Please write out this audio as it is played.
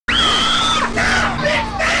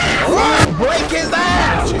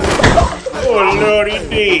what he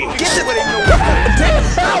did. Get it.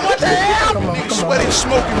 What the hell? Nigga sweating,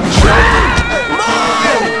 smoking me.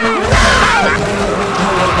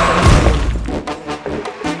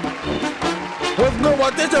 What's good?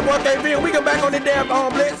 What this your boy KV? We get back on the damn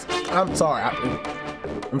Blitz. I'm sorry.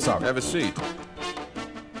 I'm sorry. Have a seat.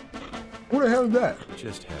 Who the hell is that?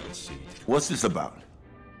 Just have a seat. What's this about?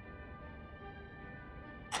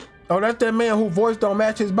 Oh, that's that man whose voice don't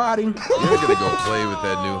match his body. You're gonna go play with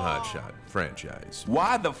that new hotshot franchise.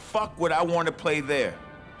 Why the fuck would I want to play there?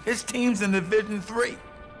 His team's in Division 3.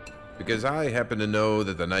 Because I happen to know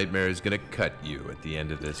that the Nightmare is gonna cut you at the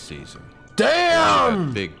end of this season. Damn!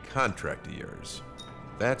 That big contract of yours.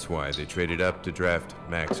 That's why they traded up to draft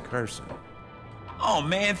Max Carson. Oh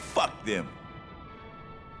man, fuck them.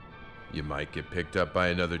 You might get picked up by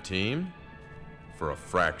another team for a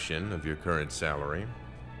fraction of your current salary.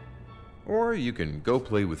 Or you can go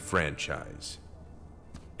play with franchise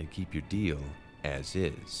and keep your deal as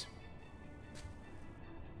is.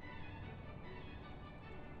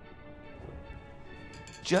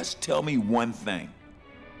 Just tell me one thing.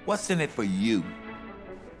 What's in it for you?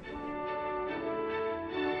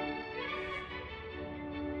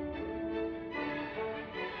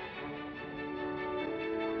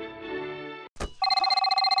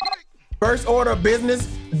 First order of business,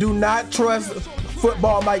 do not trust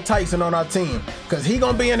football Mike Tyson on our team. Cause he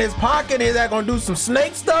gonna be in his pocket, he's gonna do some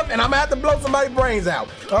snake stuff, and I'm gonna have to blow somebody's brains out.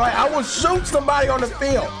 All right, I will shoot somebody on the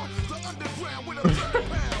field.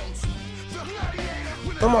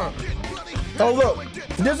 Come on. Oh look,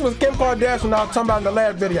 this was Kim Kardashian I was talking about in the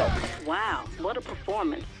last video. Wow, what a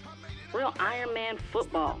performance. Real Iron Man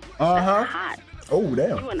football. Uh-huh. Hot. Oh,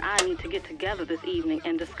 damn. You and I need to get together this evening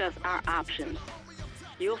and discuss our options.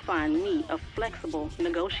 You'll find me a flexible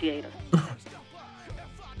negotiator.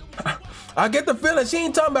 I get the feeling she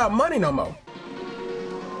ain't talking about money no more.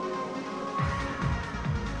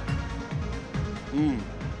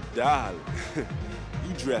 Darling,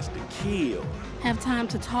 you dressed to kill. Have time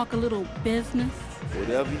to talk a little business?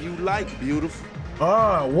 Whatever you like, beautiful.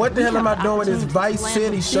 What the hell am I doing with this Vice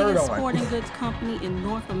City shirt on? Sporting goods company in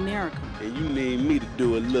North America. And you need me to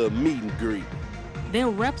do a little meet and greet. Their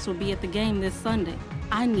reps will be at the game this Sunday.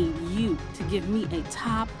 I need you to give me a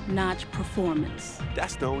top-notch performance.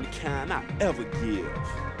 That's the only kind I ever give.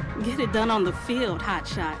 Get it done on the field,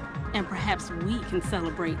 hotshot, and perhaps we can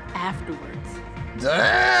celebrate afterwards.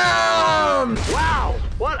 Damn! Wow,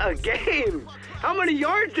 what a game! How many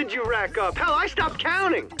yards did you rack up? Hell, I stopped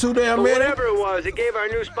counting. Too damn many. Whatever it was, it gave our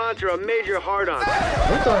new sponsor a major hard-on.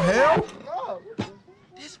 What the hell?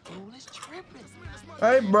 This fool is tripping.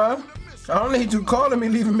 Hey, bro. I don't need you calling me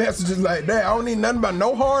leaving messages like that. I don't need nothing but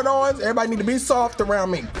no hard-ons. Everybody need to be soft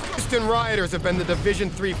around me. Houston Rioters have been the Division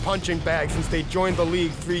 3 punching bag since they joined the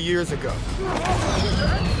league 3 years ago.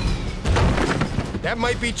 That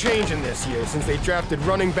might be changing this year since they drafted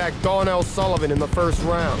running back Donnell Sullivan in the first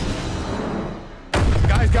round. The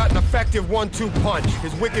guy's got an effective 1-2 punch,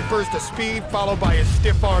 his wicked burst of speed followed by his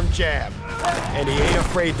stiff-arm jab. And he ain't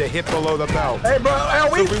afraid to hit below the belt. Hey, bro, are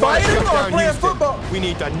we fighting or playing football? We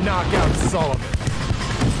need to knock out Sullivan.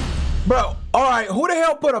 Bro, all right, who the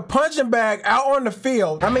hell put a punching bag out on the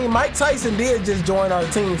field? I mean, Mike Tyson did just join our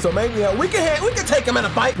team, so maybe we can take him in a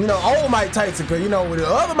fight. You know, old Mike Tyson, cause you know, with the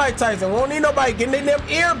other Mike Tyson, won't need nobody getting them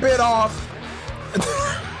ear bit off.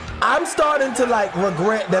 I'm starting to like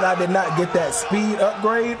regret that I did not get that speed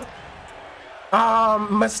upgrade.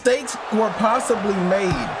 Mistakes were possibly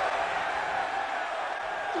made.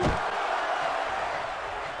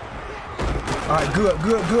 All right, good.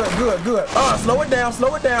 Slow it down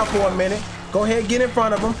for a minute. Go ahead, get in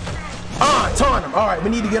front of him. Taunt him. All right, we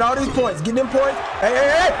need to get all these points. Get them points.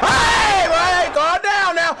 Hey, calm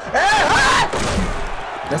down now. Hey.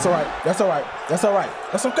 That's all right. That's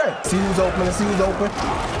okay. See who's open.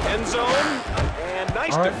 End zone. And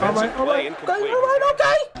nice defensive play incomplete.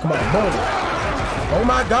 Okay. Come on, boom. Oh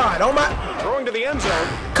my God. Throwing to the end zone.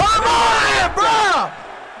 Come on, bro.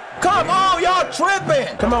 Come on, y'all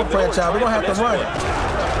tripping. Come on, franchise. We're gonna have to run it.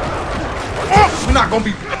 Oh, we're not gonna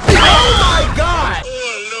be. Oh my God. Oh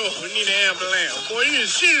Lord, we need an ambulance. Boy, you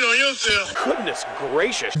just shit on yourself. Goodness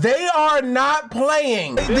gracious. They are not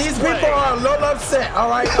playing. These people are a little upset, all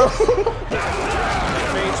right?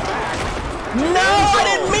 No, I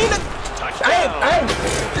didn't mean to. Hey,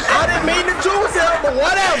 I didn't mean to choose him, but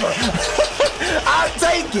whatever. I'll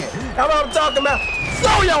take it. That's what I'm talking about.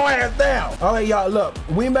 Slow your ass down. All right, y'all, look.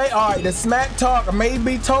 All right, the smack talk may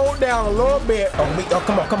be toned down a little bit. Come on,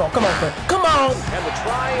 friend. Come on. And the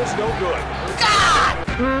try is no good. God!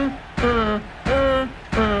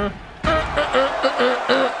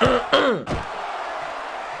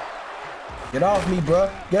 Get off me, bro.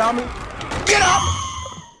 Get off me. Get up!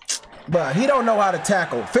 Bruh, he don't know how to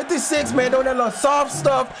tackle. 56, man, doing that little soft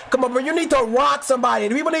stuff. Come on, bro, you need to rock somebody.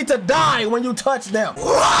 People need to die when you touch them.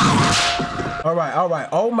 All right, all right.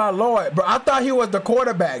 Oh, my Lord. Bro, I thought he was the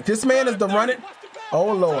quarterback. This man is the running.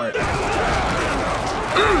 Oh, Lord.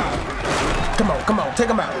 Come on, come on. Take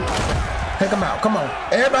him out. Take him out. Come on.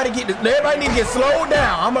 Everybody need to get slowed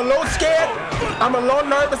down. I'm a little scared. I'm a little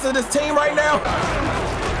nervous of this team right now.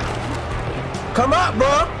 Come up,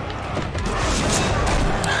 bro.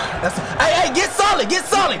 Hey, get Sully. Get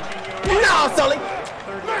Sully. No, Sully.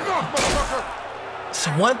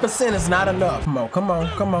 1% is not enough. Come on, come on,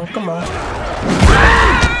 come on, come on.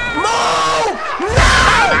 Move!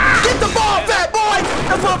 No! Get the ball, fat boy!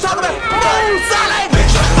 That's what I'm talking about. Move, Sully!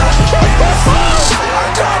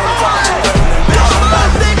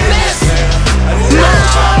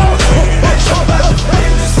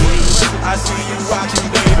 I see you watching,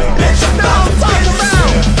 baby. No, I'm talking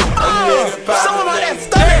about! Show him how that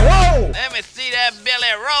stuff roll! Let me see that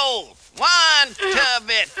belly roll. One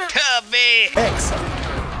tubby, tubby. X.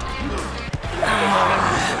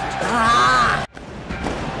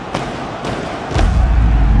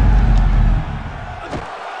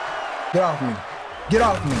 Get off me. Get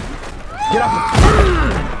off me. Get off me.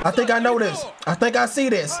 I think I know this. I think I see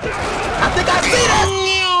this. I think I see this.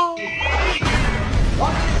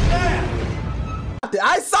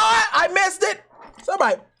 I saw it. I missed it.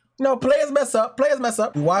 Somebody. No, players mess up. Players mess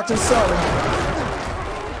up. You watching Sully.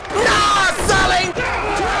 No, Sully!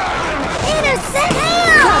 Innocent!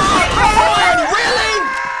 Really?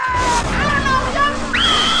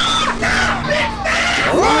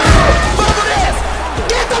 Bubble this!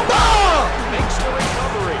 Get the ball! Makes the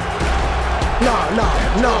recovery.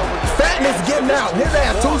 No. Fatness getting out. His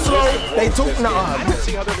ass too slow. They too. I don't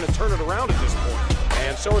see how they're going to turn it around at this point.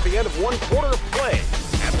 And so at the end of one quarter of play,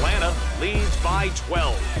 Atlanta leads by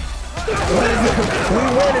 12. We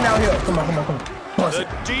winning out here. Come on. Punch The it.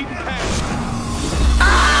 deep pass.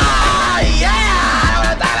 Ah, yeah! What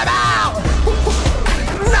was that about?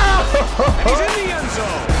 No! He's in the end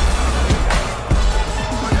zone.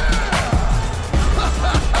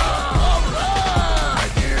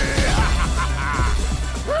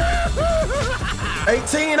 Oh,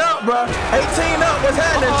 18 up, bro. 18 up. What's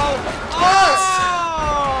happening?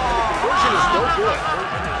 Version is no good.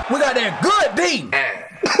 We got that good D.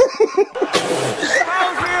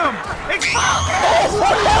 Expose him! Expose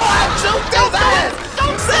him! Shoot this ass!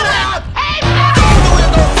 Don't sit down!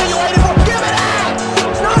 Give it out!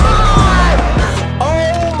 No!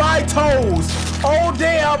 Oh, my toes! Oh,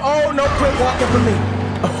 damn! Oh, no quick walking for me.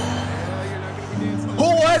 Who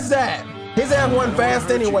was that? His ass wasn't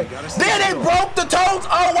fast anyway. Then it broke the toes!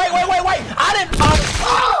 Oh, wait! I didn't...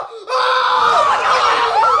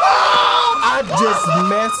 I just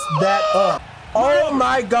messed that up. Oh,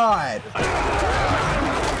 my God.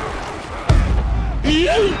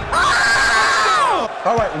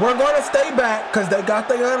 All right, we're going to stay back because they got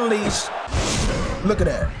the unleash. Look at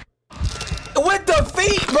that. With the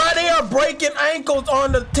feet, bro, they are breaking ankles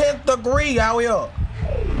on the 10th degree out here.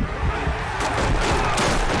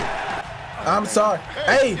 I'm sorry.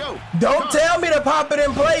 Hey, don't tell me to pop it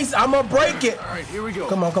in place. I'm going to break it. All right, here we go.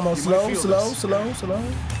 Come on. Slow.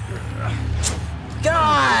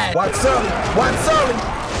 God! Watch Sully.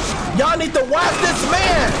 Y'all need to watch this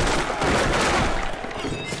man.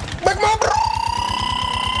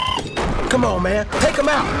 Come on, man. Take him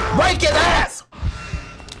out. Break his ass.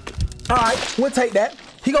 All right, we'll take that.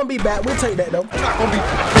 He gonna be back. We'll take that, though. Not gonna be.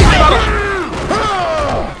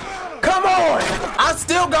 Come on. I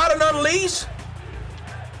still got an unleash.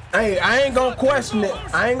 Hey, I ain't gonna question it.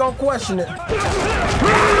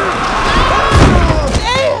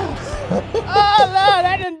 Oh, Lord,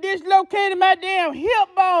 I done dislocated my damn hip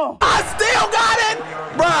bone. I still got it!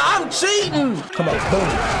 Bruh, I'm cheating! Come on, boom.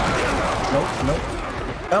 Nope.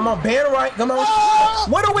 I'm on band right, come on.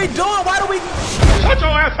 What are we doing? Why do we... Shut your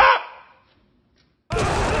ass up!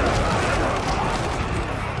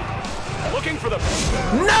 Looking for the...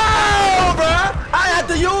 No, bruh! I have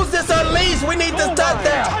to use this unleash. We need this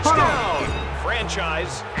touchdown. Touchdown!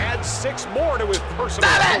 Franchise adds 6 more to his personal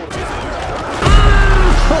total.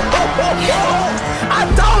 I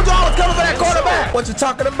told you I was coming for that quarterback. What you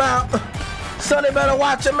talking about? Sonny better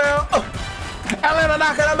watch him out. Atlanta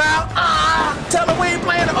knocking him out. Tell him we ain't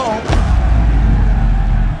playing.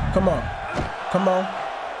 Come on.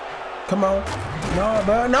 No,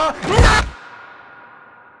 bro. No.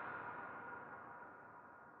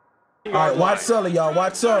 All right, watch Sully, y'all.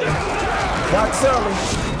 Watch Sully.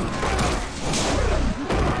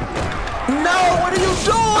 No, what are you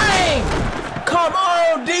doing? Come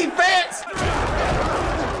on, defense.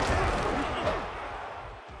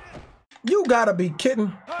 You gotta be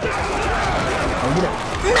kidding. Oh, you know.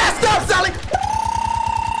 Messed up, Sully!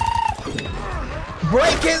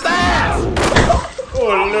 Break his ass!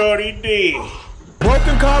 Oh, Lord, he did.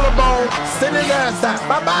 Broken collarbone, send his ass out.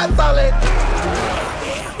 Bye-bye, Sully.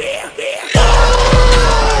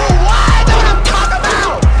 Why don't I talk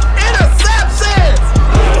about interceptions?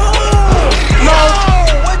 No,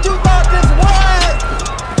 what you thought this was?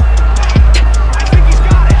 I think he's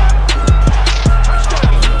got it.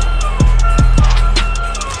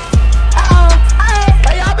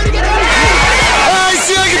 Hey, y'all better get in here. Ai,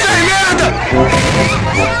 chega de merda!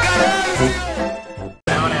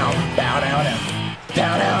 Down, down, down, down,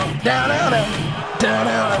 down, down, down, down, down,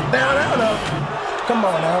 down, down, down, down. Come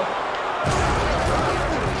on now.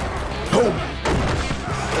 Oh.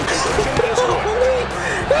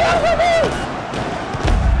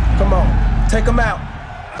 Come on, take him out.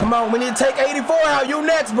 Come on, we need to take 84 out. You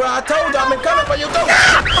next, bro. I told you I've been coming for you. Go, go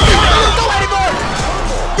 84.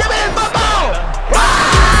 Give me this football.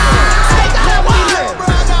 Take that one.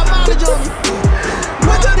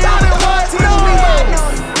 What you thought it was?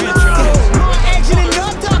 Actually, no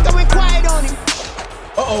talking, we quiet on him.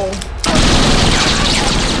 Uh-oh.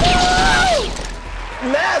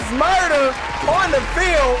 Mass murder on the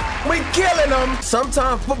field. We killing them.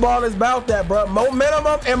 Sometimes football is about that, bro.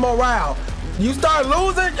 Momentum and morale. You start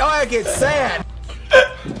losing, y'all get sad.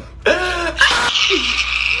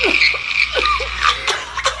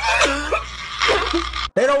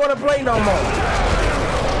 They don't want to play no more.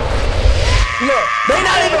 Look, they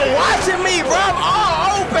not even watching me, bro. I'm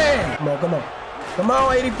all open. Come on, come on. Come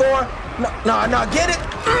on, 84. No, get it.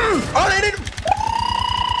 Oh, they didn't.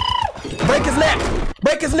 Break his neck.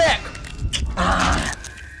 Break his neck.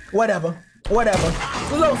 Whatever.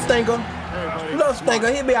 Little stinker.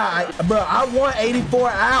 He'll be all right. Bro, I want 84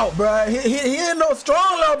 out, bro. He ain't no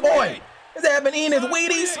strong little boy. His ass been eating his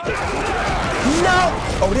Wheaties. No.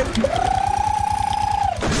 Oh, this.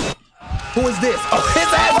 Who is this? Oh, his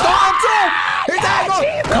ass gone too. His ass gone.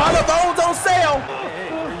 Collarbones on sale.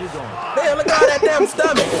 Damn, look at all that damn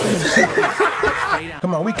stomach.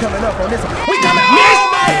 Come on, we coming up on this one. We coming. Oh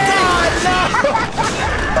my God, no.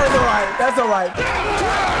 That's all right.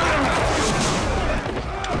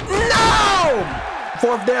 No!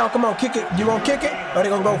 Fourth down, come on, kick it. You gonna kick it? Or they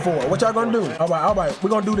gonna go for it? What y'all gonna do? All right, we're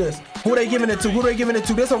gonna do this. Who they giving it to?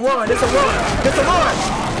 This a run. It's a run.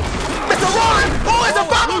 Oh, it's a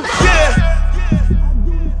bubble. Yeah.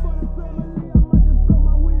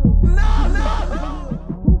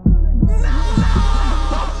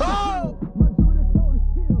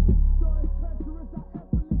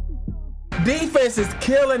 Defense is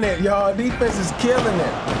killing it, y'all. Defense is killing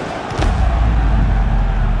it.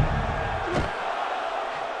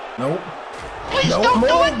 Nope. Nope.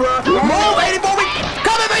 Move, bro. Move, 84. We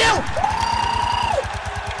coming for you.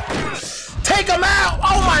 Take him out.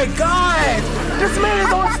 Oh my God. This man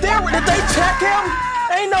is on steroids. Did they check him?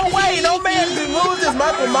 Ain't no way. No man can lose this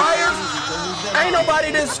Michael Myers. Ain't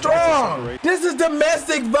nobody this strong. This is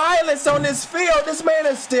domestic violence on this field. This man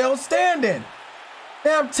is still standing.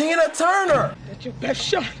 Damn, Tina Turner. That's your best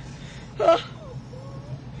shot.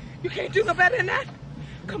 You can't do no better than that.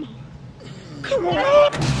 Come on.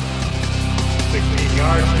 16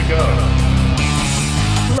 yards to go.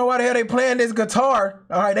 You know why the hell they playing this guitar?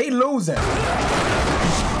 All right, they losing. No,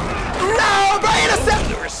 bro, intercept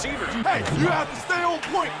The receiver. Hey, you have to stay on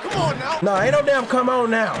point. Come on now. No, ain't no damn come on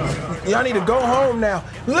now. Y'all need to go home now.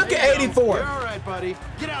 Look at 84. You're all right, buddy.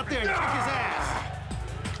 Get out there and kick his ass.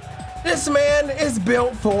 This man is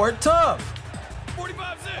built for it tough.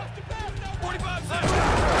 45 zip. 45 zip.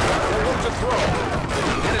 Look to throw.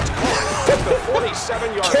 And it's caught at the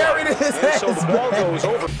 47-yard line. Carried his And so ass the ball back. goes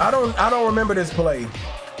over. I don't remember this play.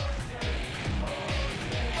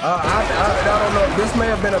 I don't know. This may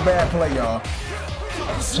have been a bad play, y'all.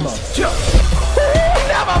 Smoke.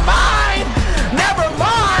 Never mind.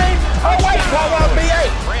 Oh wait, 1-1-B8.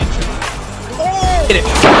 Oh, get it. Oh,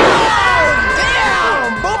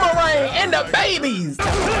 damn! Boomerang and the babies.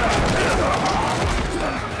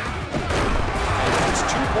 It's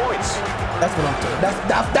 2 points. That's what I'm doing.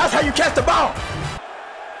 That's how you catch the ball.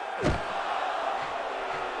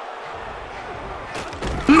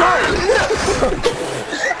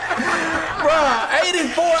 Bruh,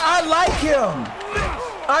 84, I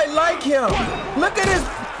like him. Look at this.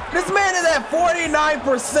 This man is at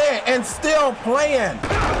 49% and still playing.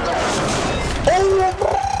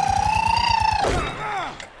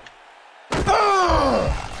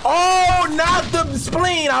 Oh, not the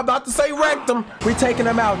spleen. I'm about to say rectum. We taking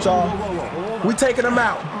him out, y'all. We taking him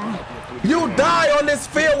out. You die on this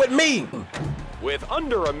field with me. With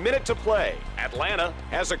under a minute to play, Atlanta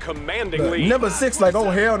has a commanding lead. Number 6, like, oh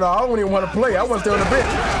hell no, I don't even want to play. I want to stay on the bench.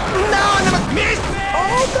 No, number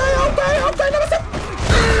okay, number 6.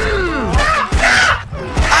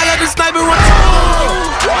 I got the sniper one.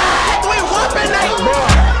 What? We whooping that, bro.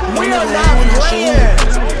 We are not playing.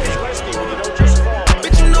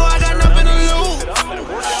 Bitch, you know I got nothing to lose.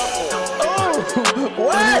 Oh,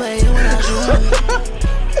 what?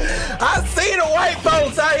 I see the white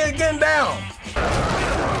folks out here getting down.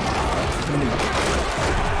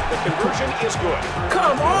 The conversion is good.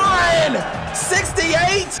 Come on!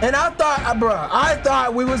 68? And I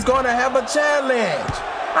thought we was gonna have a challenge.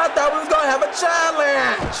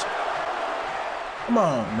 Come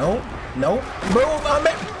on, nope. Move,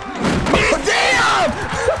 damn!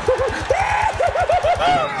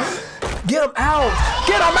 Get him out!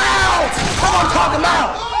 Come on, talk him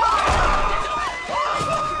out!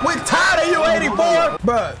 We're tired of you, 84!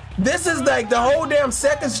 Bruh, this is like the whole damn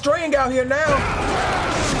second string out here now.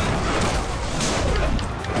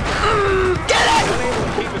 Get it!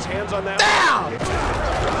 Keep his hands on that. Down!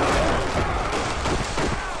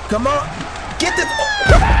 Come on. Get this.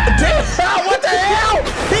 Damn, what the hell?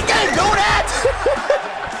 He can't do that!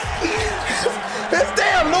 This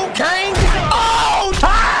damn Luke Kane. Oh!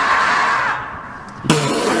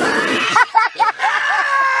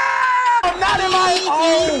 I'm not in my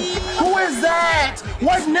own. Who is that?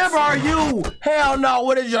 What number are you? Hell no,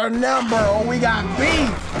 what is your number? Oh, we got beef.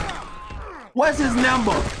 What's his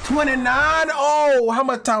number? 29? Oh, how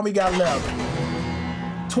much time we got left?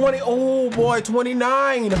 20, oh boy,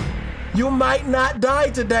 29. You might not die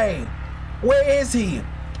today. Where is he?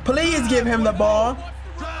 Please give him the ball.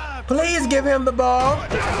 Please give him the ball.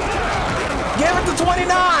 Give it to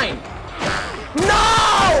 29.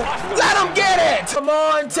 No! Let him get it! Come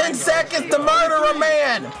on, 10 seconds to murder a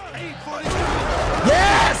man.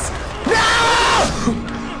 Yes! No!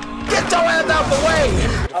 Get your ass out the way.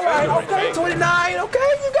 All right, okay, 29,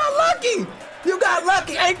 okay, you got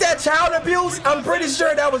lucky. Ain't that child abuse? I'm pretty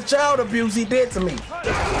sure that was child abuse he did to me.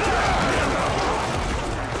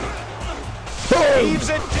 Boom.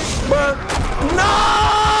 But no!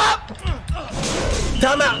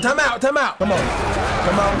 Time out. Come on.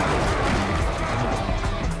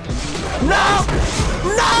 No!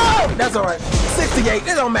 That's all right. 68,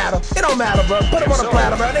 it don't matter, bro. Put him on the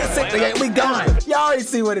platter, bro. They 68, we gone. Y'all already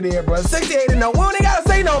see what it is, bro. 68 and no, we don't even gotta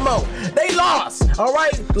say no more. They lost, all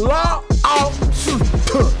right? Law out.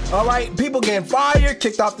 All right, people getting fired,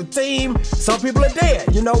 kicked off the team. Some people are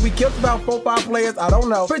dead. You know, we killed about 4 or 5 players. I don't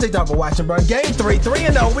know. Appreciate y'all for watching, bro. Game 3,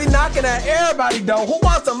 3-0. We knocking at everybody, though. Who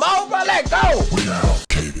wants some more, bro? Let's go.